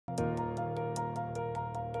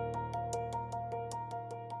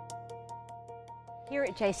Here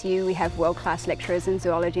at JCU we have world-class lecturers in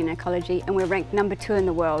zoology and ecology, and we're ranked #2 in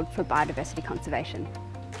the world for biodiversity conservation.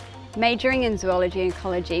 Majoring in zoology and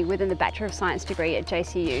ecology within the Bachelor of Science degree at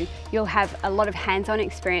JCU, you'll have a lot of hands-on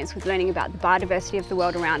experience with learning about the biodiversity of the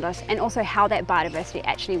world around us and also how that biodiversity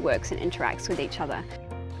actually works and interacts with each other.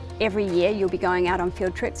 Every year you'll be going out on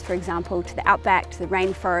field trips, for example, to the outback, to the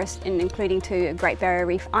rainforest, and including to Great Barrier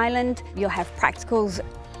Reef Island. You'll have practicals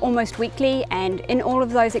almost weekly, and in all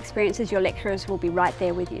of those experiences your lecturers will be right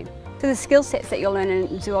there with you. So the skill sets that you'll learn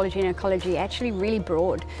in zoology and ecology are actually really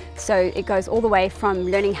broad. So it goes all the way from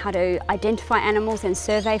learning how to identify animals and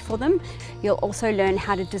survey for them. You'll also learn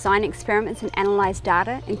how to design experiments and analyse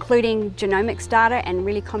data, including genomics data and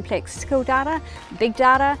really complex skill data, big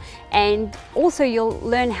data, and also you'll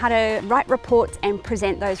learn how to write reports and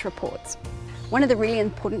present those reports. One of the really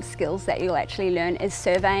important skills that you'll actually learn is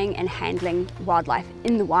surveying and handling wildlife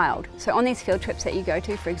in the wild. So on these field trips that you go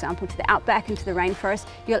to, for example, to the outback and to the rainforest,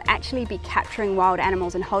 you'll actually be capturing wild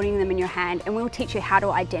animals and holding them in your hand, and we'll teach you how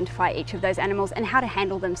to identify each of those animals and how to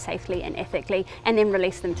handle them safely and ethically, and then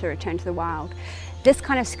release them to return to the wild. This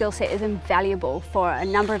kind of skill set is invaluable for a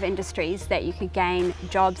number of industries that you could gain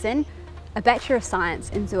jobs in. A Bachelor of Science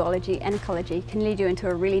in Zoology and Ecology can lead you into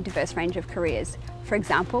a really diverse range of careers. For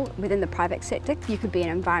example, within the private sector, you could be an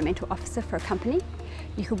environmental officer for a company.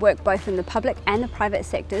 You could work both in the public and the private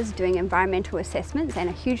sectors doing environmental assessments, and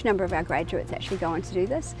a huge number of our graduates actually go on to do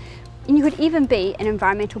this. And you could even be an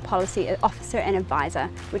environmental policy officer and advisor,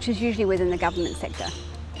 which is usually within the government sector.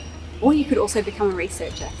 Or you could also become a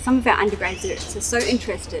researcher. Some of our undergraduates are so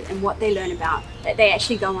interested in what they learn about that they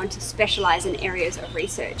actually go on to specialise in areas of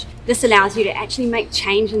research. This allows you to actually make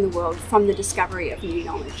change in the world from the discovery of new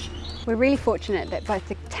knowledge. We're really fortunate that both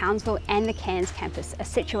the Townsville and the Cairns campus are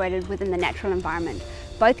situated within the natural environment.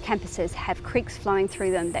 Both campuses have creeks flowing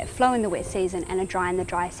through them that flow in the wet season and are dry in the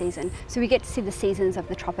dry season, so we get to see the seasons of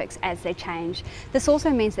the tropics as they change. This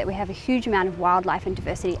also means that we have a huge amount of wildlife and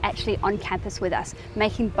diversity actually on campus with us,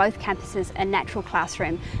 making both campuses a natural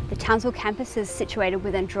classroom. The Townsville campus is situated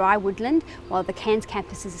within dry woodland, while the Cairns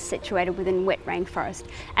campus is situated within wet rainforest.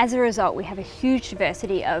 As a result, we have a huge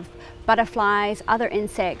diversity of butterflies, other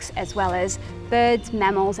insects, as well as birds,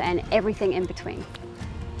 mammals, and everything in between.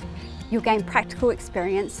 You'll gain practical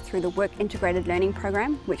experience through the Work Integrated Learning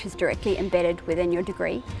program, which is directly embedded within your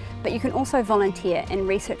degree, but you can also volunteer in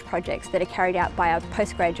research projects that are carried out by our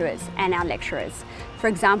postgraduates and our lecturers. For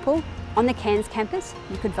example, on the Cairns campus,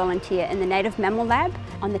 you could volunteer in the Native Mammal Lab.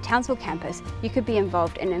 On the Townsville campus, you could be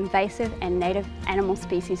involved in invasive and native animal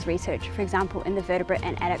species research, for example in the Vertebrate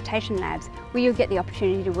and Adaptation Labs, where you'll get the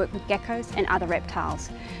opportunity to work with geckos and other reptiles.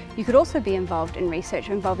 You could also be involved in research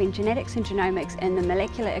involving genetics and genomics in the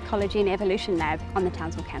Molecular Ecology and Evolution Lab on the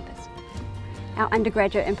Townsville campus. Our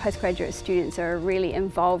undergraduate and postgraduate students are a really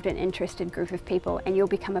involved and interested group of people, and you'll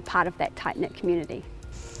become a part of that tight-knit community.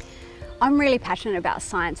 I'm really passionate about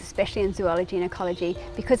science, especially in zoology and ecology,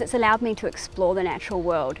 because it's allowed me to explore the natural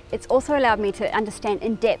world. It's also allowed me to understand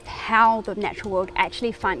in depth how the natural world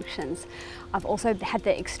actually functions. I've also had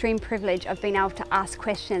the extreme privilege of being able to ask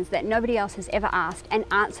questions that nobody else has ever asked and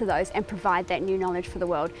answer those and provide that new knowledge for the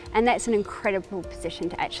world. And that's an incredible position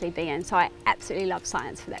to actually be in. So I absolutely love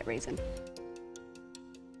science for that reason.